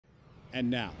And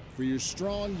now, for your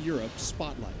Strong Europe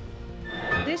Spotlight.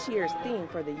 This year's theme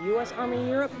for the U.S. Army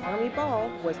Europe Army Ball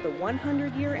was the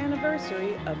 100-year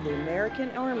anniversary of the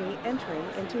American Army entering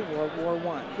into World War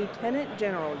I. Lieutenant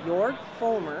General Jörg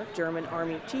Vollmer, German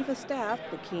Army Chief of Staff,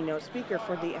 the keynote speaker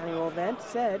for the annual event,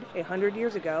 said 100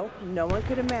 years ago, no one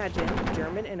could imagine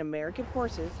German and American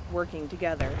forces working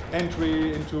together.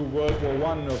 Entry into World War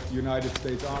I of the United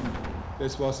States Army.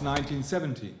 This was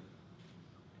 1970.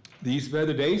 These were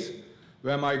the days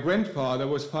where my grandfather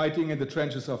was fighting in the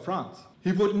trenches of France.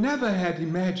 He would never have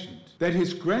imagined that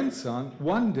his grandson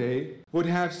one day would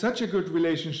have such a good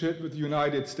relationship with the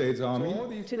United States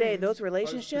Army. Today, those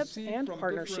relationships and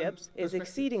partnerships is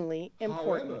exceedingly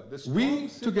important. We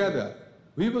together,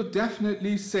 we will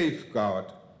definitely safeguard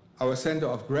our center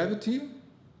of gravity,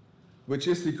 which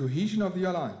is the cohesion of the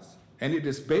alliance. And it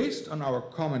is based on our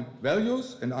common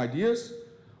values and ideas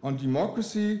on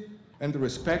democracy and the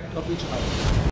respect of each other.